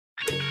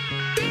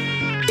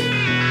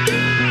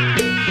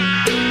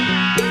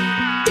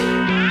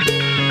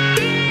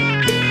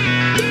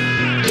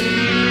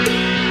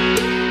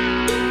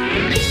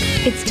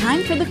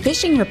for the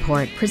Fishing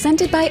Report,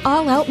 presented by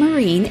All Out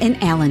Marine in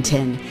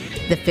Allenton.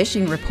 The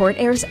Fishing Report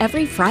airs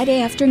every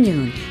Friday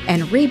afternoon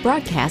and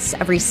rebroadcasts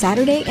every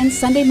Saturday and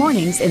Sunday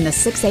mornings in the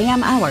 6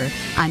 a.m. hour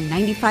on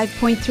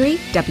 95.3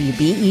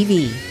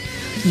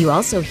 WBEV. You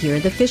also hear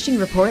the Fishing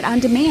Report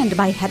on demand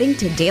by heading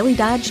to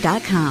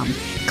dailydodge.com,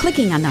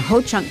 clicking on the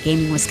Ho-Chunk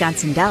Gaming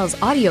Wisconsin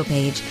Dells audio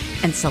page,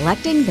 and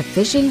selecting the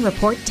Fishing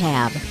Report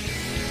tab.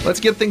 Let's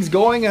get things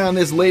going on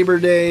this Labor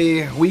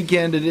Day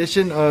weekend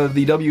edition of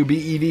the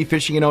WBEV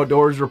Fishing and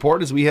Outdoors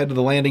Report as we head to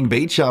the Landing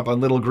Bait Shop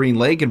on Little Green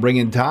Lake and bring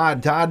in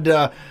Todd.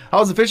 Todd,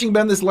 how's the fishing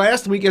been this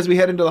last week as we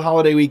head into the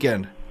holiday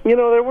weekend? You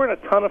know, there weren't a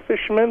ton of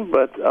fishermen,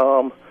 but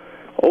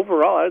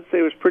overall I'd say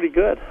it was pretty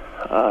good.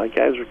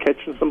 Guys were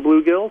catching some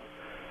bluegills.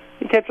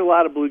 You catch a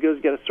lot of bluegills,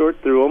 you got to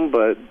sort through them,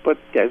 but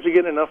guys are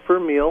getting enough for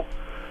a meal.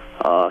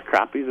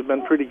 Crappies have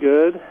been pretty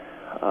good.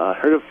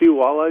 Heard a few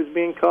walleyes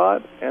being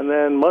caught, and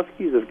then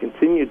muskies have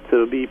continued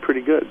to be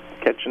pretty good,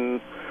 catching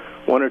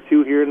one or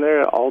two here and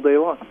there all day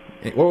long.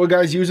 What were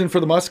guys using for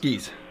the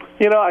muskies?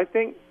 You know, I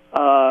think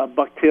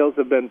bucktails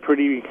have been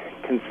pretty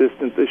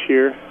consistent this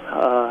year.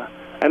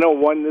 I know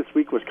one this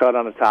week was caught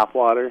on a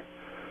topwater,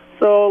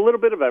 so a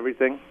little bit of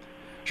everything.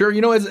 Sure,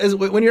 you know, as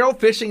when you're out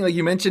fishing, like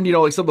you mentioned, you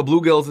know, like some of the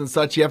bluegills and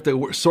such, you have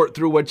to sort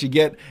through what you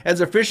get. As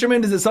a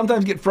fisherman, does it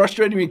sometimes get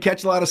frustrating when you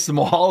catch a lot of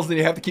smalls and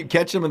you have to keep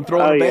catching them and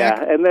throwing them back?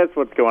 Yeah, and that's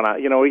what's going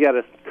on. You know, we got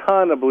a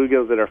ton of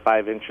bluegills that are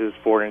 5 inches,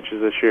 4 inches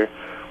this year,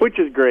 which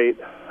is great.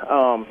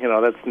 You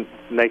know, that's the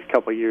next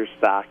couple of years'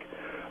 stock.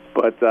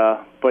 But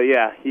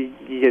yeah, you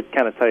get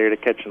kind of tired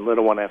of catching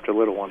little one after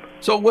little one.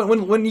 So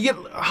when you get,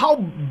 how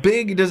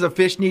big does a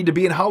fish need to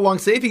be, and how long?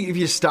 Say if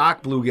you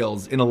stock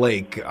bluegills in a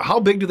lake, how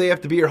big do they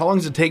have to be, or how long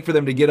does it take for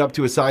them to get up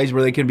to a size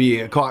where they can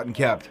be caught and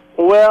kept?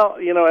 Well,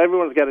 you know,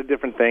 everyone's got a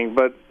different thing,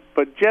 but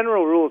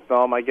general rule of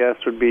thumb, I guess,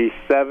 would be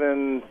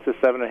 7 to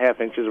 7.5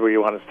 inches where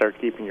you want to start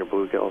keeping your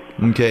bluegills.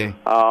 Okay.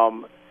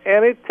 And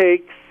it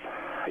takes,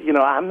 you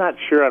know, I'm not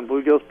sure on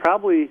bluegills,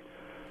 probably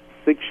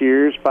 6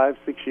 years,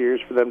 5-6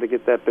 years for them to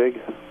get that big.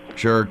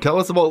 Sure. Tell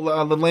us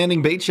about the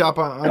Landing Bait Shop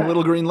on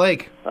Little Green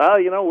Lake.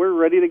 You know, we're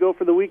ready to go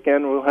for the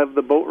weekend. We'll have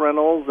the boat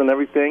rentals and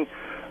everything.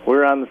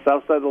 We're on the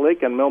south side of the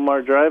lake on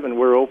Milmar Drive, and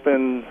we're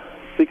open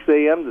 6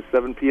 a.m. to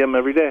 7 p.m.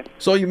 every day.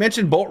 So you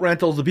mentioned boat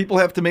rentals. Do people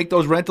have to make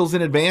those rentals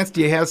in advance?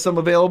 Do you have some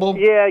available?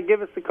 Yeah,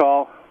 give us a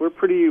call. We're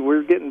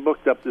getting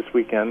booked up this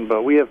weekend,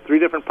 but we have 3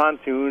 different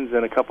pontoons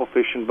and a couple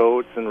fishing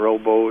boats and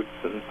rowboats,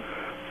 and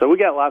so we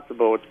got lots of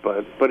boats,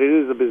 but it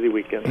is a busy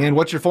weekend. And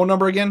what's your phone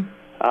number again?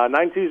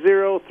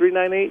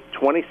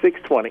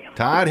 920-398-2620.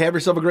 Todd, have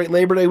yourself a great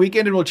Labor Day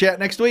weekend, and we'll chat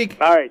next week.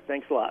 All right,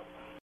 thanks a lot.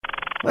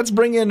 Let's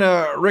bring in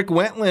Rick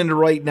Wentland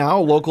right now,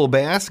 local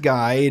bass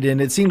guide,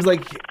 and it seems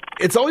like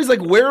it's always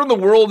like, where in the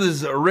world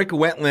is Rick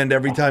Wentland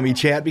every time we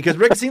chat? Because,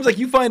 Rick, it seems like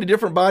you find a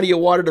different body of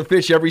water to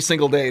fish every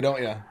single day,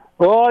 don't you?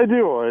 Well, I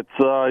do. It's,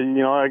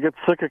 you know, I get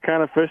sick of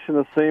kind of fishing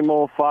the same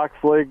old Fox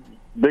Lake,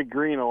 Big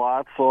Green a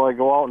lot, so I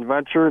go out and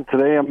venture. And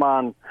today I'm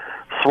on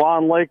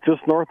Swan Lake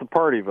just north of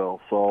Partyville,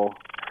 so...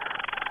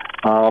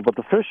 but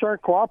the fish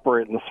aren't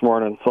cooperating this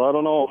morning, so I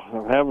don't know.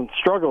 I'm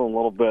struggling a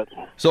little bit.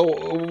 So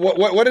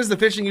what is the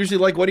fishing usually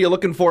like? What are you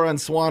looking for on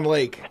Swan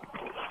Lake?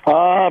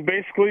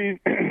 Basically,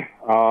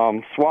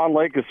 Swan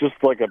Lake is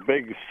just like a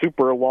big,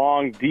 super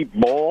long, deep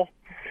bowl,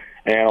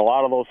 and a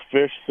lot of those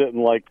fish sit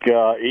in like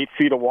 8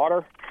 feet of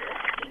water.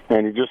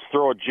 And you just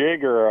throw a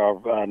jig or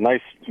a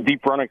nice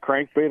deep running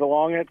crankbait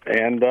along it,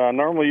 and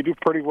normally you do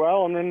pretty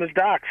well. And then the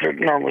docks are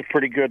normally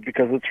pretty good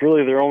because it's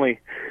really their only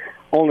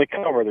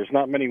cover. There's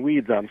not many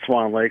weeds on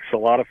Swan Lake, so a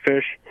lot of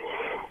fish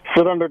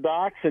sit under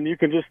docks, and you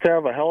can just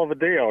have a hell of a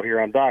day out here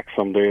on docks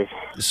some days.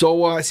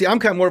 So, see, I'm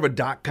kind of more of a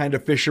dock kind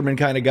of fisherman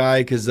kind of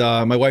guy because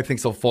my wife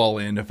thinks I'll fall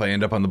in if I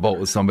end up on the boat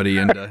with somebody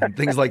and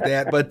things like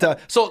that. But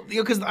so, you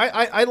know, because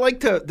I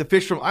like to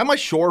fish from. I'm a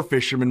shore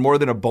fisherman more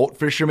than a boat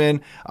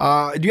fisherman.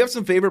 Do you have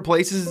some favorite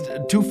places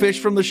to fish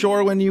from the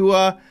shore when you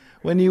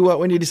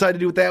decide to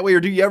do it that way,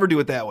 or do you ever do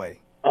it that way?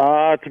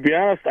 To be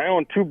honest, I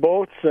own 2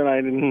 boats, and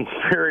I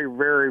very,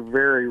 very,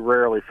 very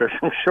rarely fish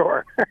from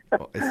shore.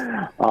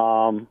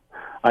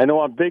 I know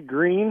on Big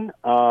Green,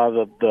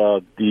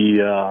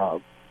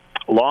 the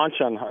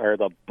launch on, or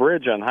the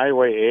bridge on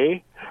Highway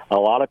A, a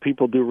lot of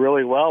people do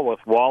really well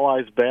with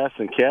walleyes, bass,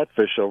 and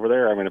catfish over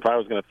there. I mean, if I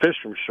was going to fish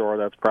from shore,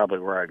 that's probably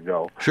where I'd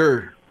go.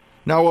 Sure.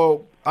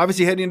 Now,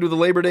 obviously heading into the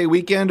Labor Day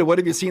weekend, what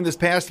have you seen this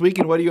past week,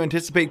 and what do you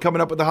anticipate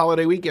coming up with the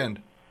holiday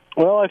weekend?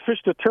 Well, I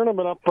fished a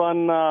tournament up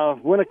on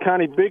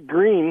Winneconne Big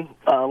Green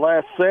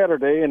last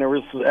Saturday, and there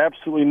was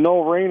absolutely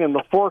no rain in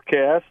the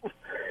forecast.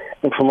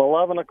 And from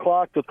 11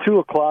 o'clock to 2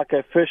 o'clock,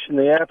 I fished in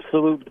the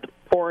absolute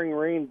pouring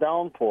rain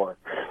downpour.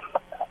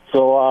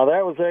 So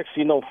that was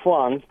actually no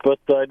fun, but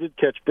I did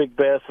catch big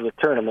bass at the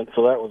tournament,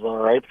 so that was all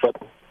right.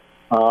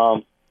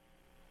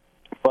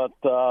 But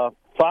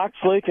Fox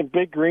Lake and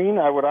Big Green,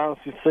 I would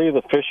honestly say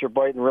the fish are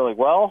biting really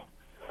well.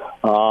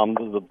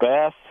 The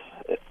bass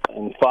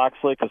and Fox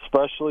Lake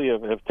especially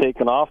have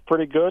taken off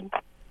pretty good.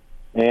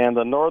 And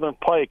the northern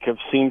pike have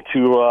seemed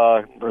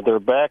to, they're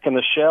back in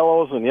the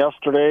shallows, and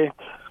yesterday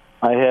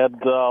I had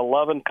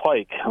 11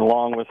 pike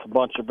along with a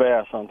bunch of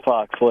bass on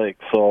Fox Lake.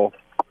 So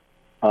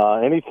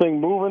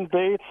anything moving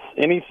baits,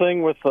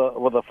 anything with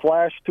a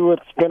flash to it,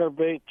 spinner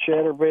bait,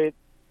 chatter bait,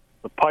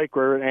 the pike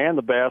and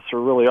the bass are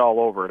really all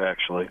over it,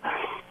 actually.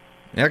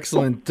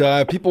 Excellent.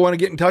 People want to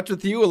get in touch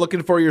with you,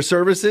 looking for your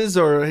services,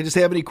 or just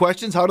have any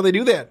questions, how do they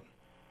do that?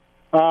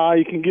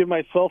 You can give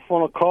my cell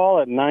phone a call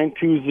at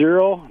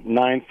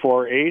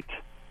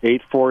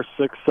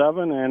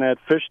 920-948-8467. And at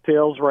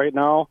Fishtails right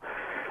now,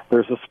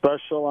 there's a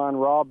special on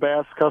raw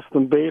bass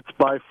custom baits,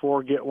 buy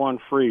 4, get 1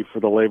 free for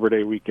the Labor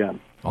Day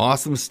weekend.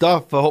 Awesome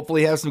stuff.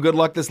 Hopefully you have some good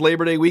luck this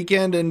Labor Day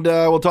weekend, and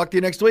we'll talk to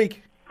you next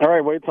week. All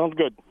right, Wade, sounds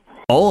good.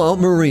 All Out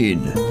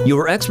Marine,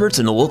 your experts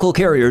in the local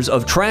carriers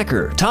of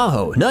Tracker,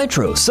 Tahoe,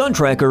 Nitro, Sun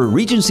Tracker,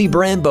 Regency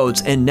brand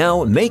boats, and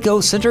now Mako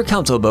Center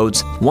Council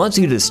boats, wants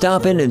you to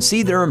stop in and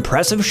see their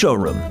impressive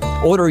showroom.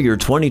 Order your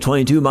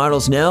 2022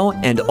 models now,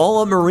 and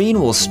All Out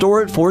Marine will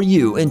store it for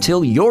you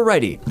until you're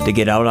ready to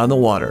get out on the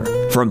water.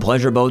 From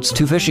pleasure boats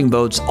to fishing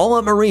boats, All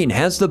Out Marine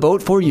has the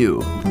boat for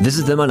you.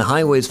 Visit them on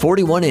Highways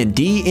 41 and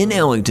D in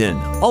Ellington.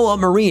 All Out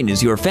Marine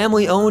is your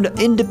family-owned,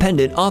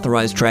 independent,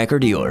 authorized tracker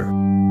dealer.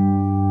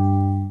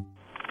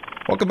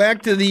 Welcome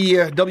back to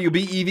the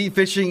WBEV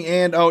Fishing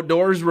and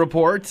Outdoors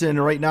Report.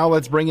 And right now,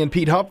 let's bring in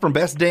Pete Hupp from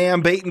Best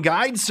Dam Bait and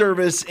Guide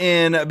Service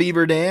in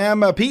Beaver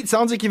Dam. Pete,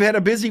 sounds like you've had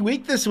a busy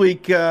week this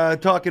week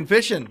talking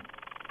fishing.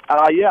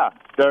 Yeah,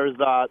 there's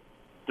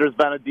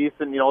been a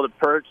decent, the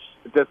perch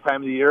at this time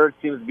of the year. It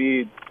seems to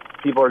be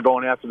people are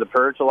going after the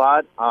perch a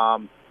lot.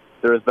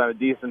 There has been a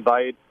decent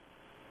bite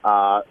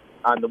on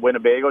the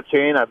Winnebago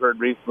chain. I've heard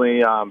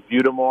recently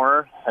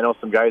Butamore. I know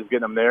some guys getting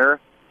them there.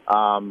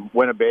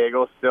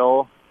 Winnebago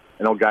still.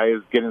 I know guys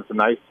getting some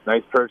nice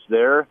perch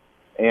there,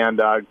 and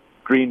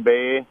Green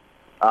Bay,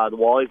 the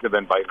walleyes have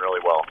been biting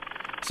really well.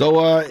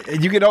 So,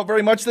 did you get out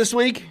very much this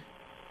week?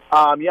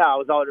 Yeah, I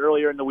was out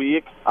earlier in the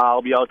week.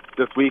 I'll be out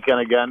this weekend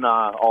again,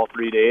 all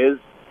 3 days,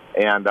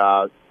 and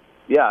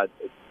yeah,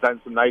 it's been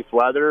some nice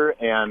weather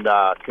and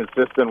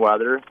consistent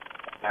weather,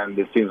 and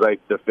it seems like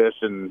the fish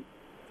and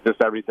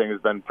just everything has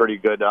been pretty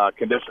good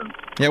conditions.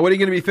 Yeah, what are you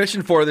going to be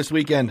fishing for this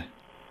weekend?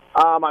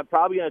 I'm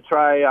probably going to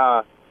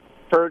try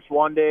perch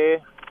one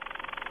day.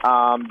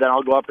 Then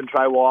I'll go up and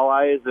try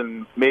walleyes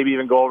and maybe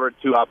even go over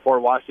to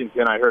Port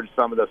Washington. I heard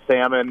some of the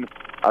salmon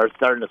are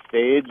starting to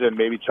stage, and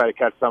maybe try to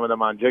catch some of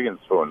them on jigging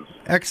spoons.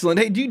 Excellent.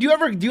 Hey, do you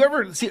ever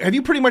see? Have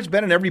you pretty much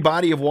been in every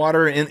body of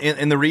water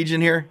in the region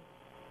here?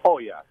 Oh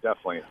yeah,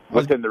 definitely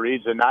within the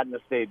region. Not in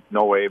the state,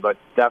 no way, but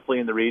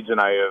definitely in the region.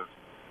 I have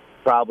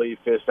probably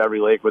fished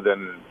every lake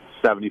within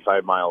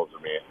 75 miles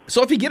of me.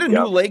 So if you get a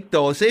new lake,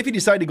 though, say if you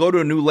decide to go to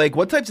a new lake,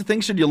 what types of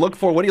things should you look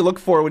for? What do you look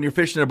for when you're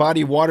fishing a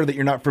body of water that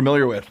you're not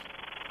familiar with?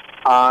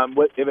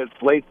 If it's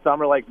late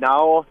summer like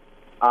now,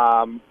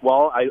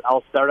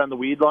 I'll start on the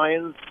weed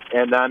lines,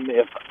 and then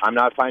if I'm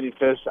not finding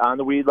fish on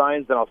the weed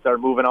lines, then I'll start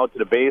moving out to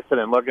the basin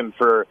and looking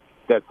for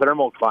that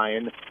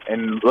thermocline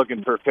and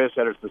looking for fish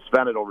that are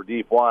suspended over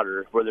deep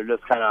water, where they're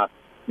just kind of,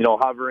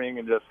 hovering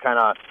and just kind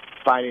of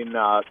finding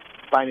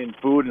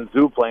food and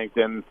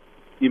zooplankton.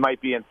 You might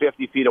be in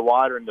 50 feet of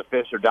water, and the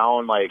fish are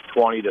down like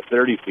 20 to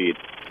 30 feet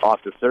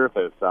off the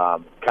surface,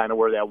 kind of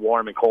where that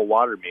warm and cold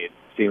water meet.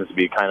 Seems to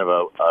be kind of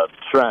a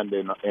trend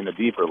in the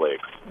deeper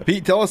lakes.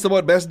 Pete, tell us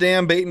about Best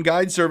Dam Bait and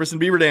Guide Service in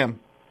Beaver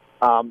Dam.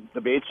 The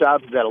bait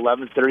shop is at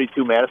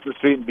 1132 Madison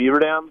Street in Beaver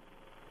Dam.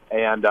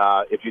 And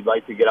if you'd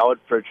like to get out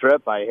for a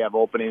trip, I have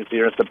openings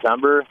here in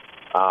September.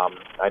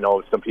 I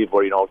know some people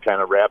are,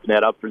 kind of wrapping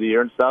that up for the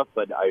year and stuff,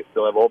 but I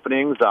still have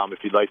openings.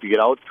 If you'd like to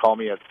get out, call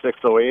me at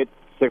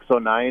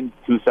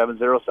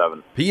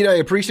 608-609-2707. Pete, I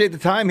appreciate the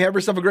time. Have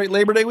yourself a great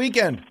Labor Day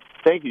weekend.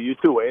 Thank you. You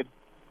too, Wade.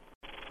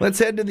 Let's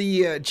head to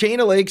the chain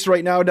of lakes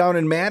right now down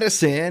in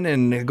Madison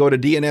and go to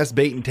DNS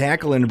Bait and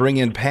Tackle and bring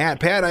in Pat.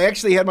 Pat, I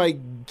actually had my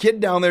kid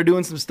down there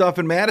doing some stuff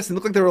in Madison. It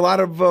looked like there were a lot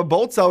of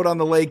boats out on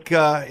the lake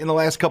in the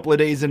last couple of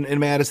days in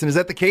Madison. Is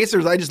that the case, or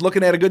is I just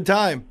looking at a good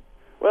time?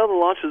 Well, the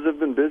launches have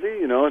been busy.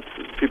 It's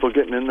people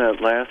getting in that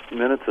last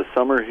minutes of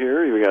summer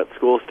here. We got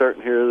school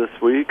starting here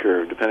this week,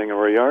 or depending on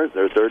where you are, it's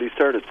already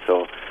started.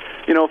 So,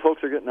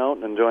 folks are getting out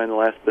and enjoying the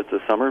last bits of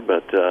summer,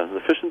 but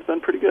the fishing's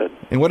been pretty good.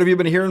 And what have you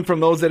been hearing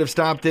from those that have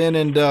stopped in,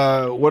 and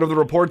what have the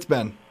reports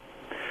been?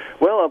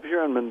 Well, up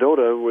here on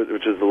Mendota,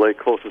 which is the lake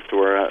closest to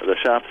where the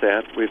shop's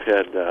at, we've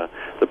had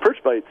the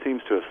perch bite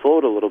seems to have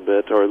slowed a little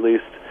bit, or at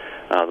least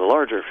the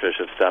larger fish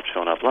have stopped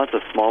showing up. Lots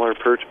of smaller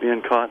perch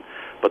being caught,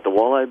 but the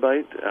walleye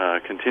bite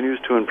continues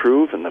to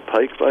improve, and the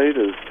pike bite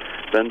has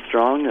been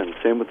strong, and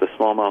same with the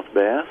smallmouth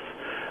bass.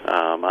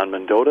 On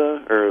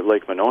Mendota, or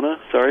Lake Monona,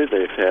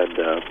 they've had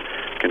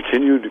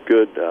continued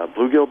good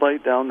bluegill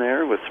bite down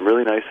there with some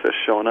really nice fish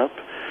showing up.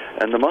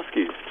 And the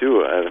muskies,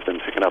 too, have been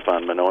picking up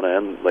on Monona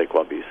and Lake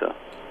Waubesa.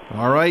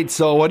 All right,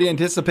 so what do you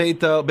anticipate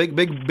the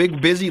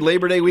big busy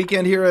Labor Day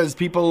weekend here as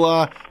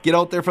people get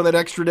out there for that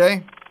extra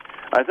day?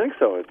 I think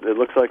so. It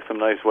looks like some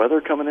nice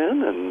weather coming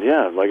in, and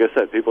yeah, like I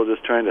said, people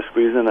just trying to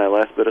squeeze in that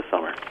last bit of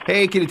summer.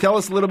 Hey, can you tell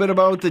us a little bit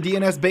about the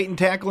DNS Bait and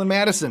Tackle in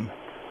Madison?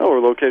 Oh, we're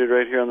located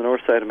right here on the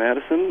north side of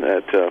Madison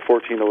at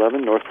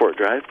 1411 Northport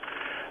Drive.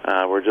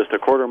 We're just a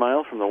quarter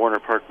mile from the Warner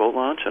Park Boat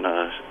Launch and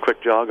a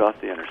quick jog off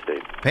the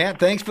interstate. Pat,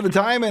 thanks for the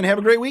time and have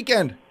a great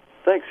weekend.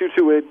 Thanks, you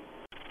too, Wade.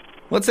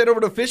 Let's head over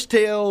to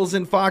Fishtails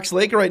in Fox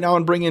Lake right now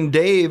and bring in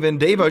Dave. And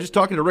Dave, I was just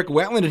talking to Rick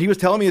Wetland, and he was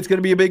telling me it's going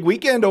to be a big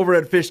weekend over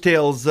at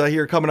Fishtails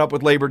here coming up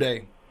with Labor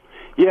Day.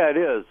 Yeah, it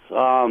is.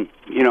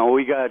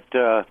 We got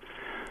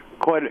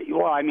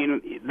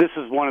this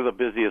is one of the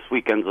busiest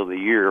weekends of the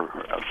year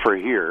for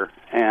here.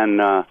 And,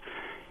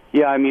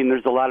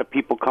 there's a lot of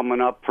people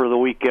coming up for the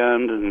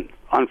weekend. And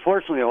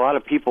unfortunately, a lot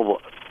of people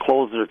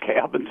close their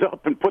cabins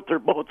up and put their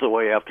boats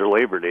away after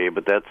Labor Day,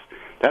 but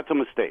that's a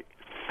mistake.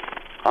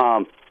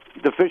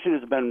 The fishing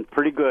has been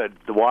pretty good.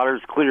 The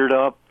water's cleared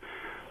up.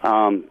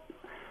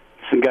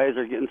 Some guys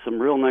are getting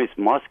some real nice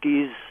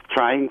muskies,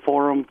 trying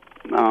for them.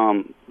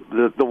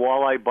 The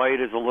walleye bite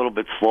is a little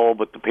bit slow,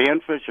 but the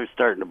panfish are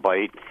starting to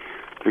bite.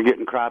 They're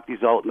getting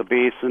crappies out in the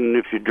basin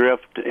if you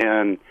drift,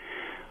 and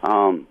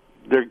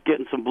they're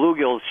getting some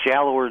bluegills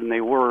shallower than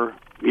they were,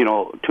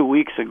 2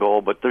 weeks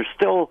ago, but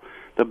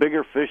the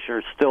bigger fish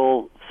are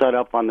still set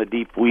up on the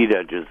deep weed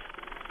edges.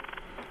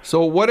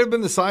 So what have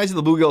been the size of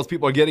the bluegills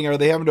people are getting? Are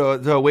they having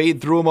to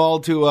wade through them all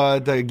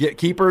to get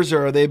keepers,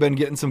 or have they been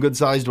getting some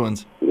good-sized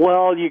ones?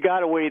 Well, you got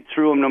to wade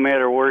through them no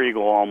matter where you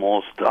go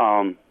almost.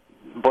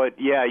 But,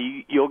 yeah,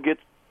 you'll get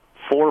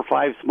 4 or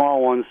 5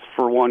 small ones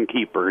for one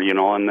keeper,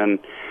 and then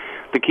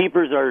the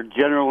keepers are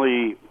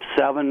generally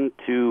 7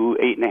 to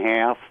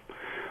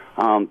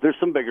 8.5. There's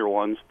some bigger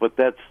ones, but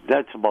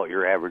that's about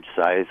your average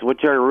size,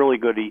 which are a really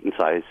good eating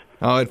size.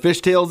 At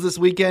Fishtails this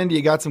weekend,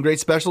 you got some great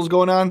specials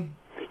going on?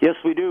 Yes,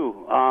 we do.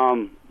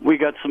 We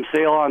got some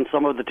sale on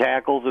some of the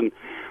tackles, and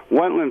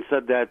Wentland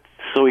said that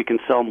so he can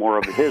sell more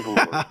of his lures.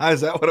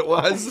 Is that what it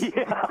was?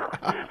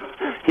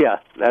 Yeah,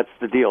 that's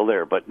the deal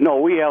there. But, no,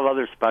 we have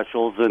other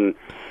specials and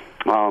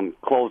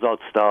closeout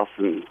stuff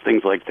and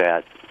things like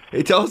that.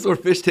 Hey, tell us where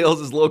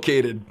Fishtails is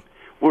located.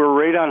 We're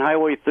right on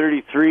Highway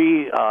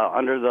 33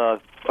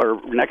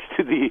 next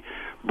to the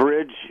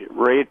bridge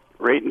right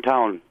in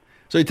town.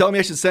 So you telling me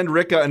I should send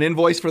Rick an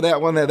invoice for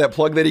that one, that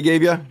plug that he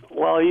gave you?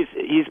 Well,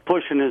 he's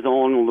pushing his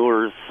own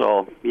lures,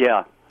 so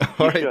yeah,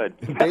 All right,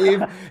 should.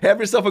 Dave, have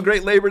yourself a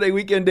great Labor Day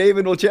weekend, Dave,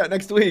 and we'll chat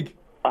next week.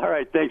 All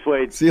right, thanks,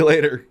 Wade. See you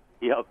later.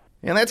 Yep.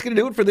 And that's going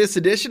to do it for this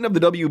edition of the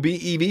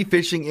WBEV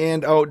Fishing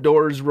and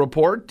Outdoors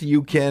Report.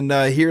 You can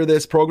hear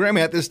this program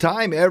at this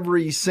time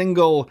every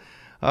single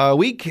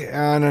week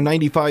on a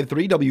 95.3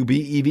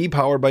 WBEV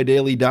powered by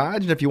Daily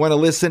Dodge. And if you want to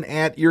listen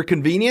at your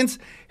convenience,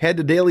 head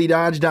to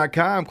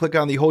dailydodge.com, click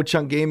on the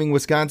Ho-Chunk Gaming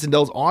Wisconsin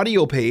Dells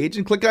audio page,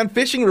 and click on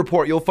Fishing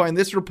Report. You'll find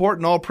this report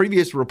and all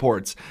previous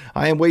reports.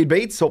 I am Wade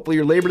Bates. Hopefully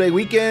your Labor Day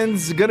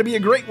weekend's going to be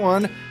a great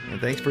one. And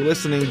thanks for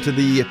listening to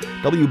the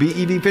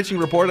WBEV Fishing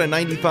Report on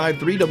 95.3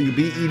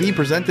 WBEV,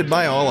 presented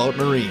by All Out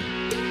Marine.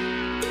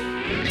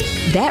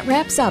 That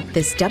wraps up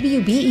this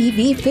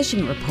WBEV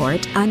Fishing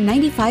Report on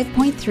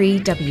 95.3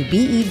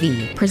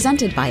 WBEV,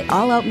 presented by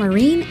All Out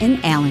Marine in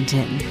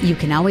Allenton. You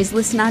can always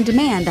listen on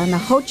demand on the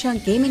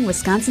Ho-Chunk Gaming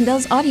Wisconsin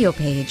Dells audio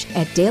page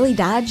at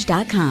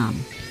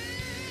dailydodge.com.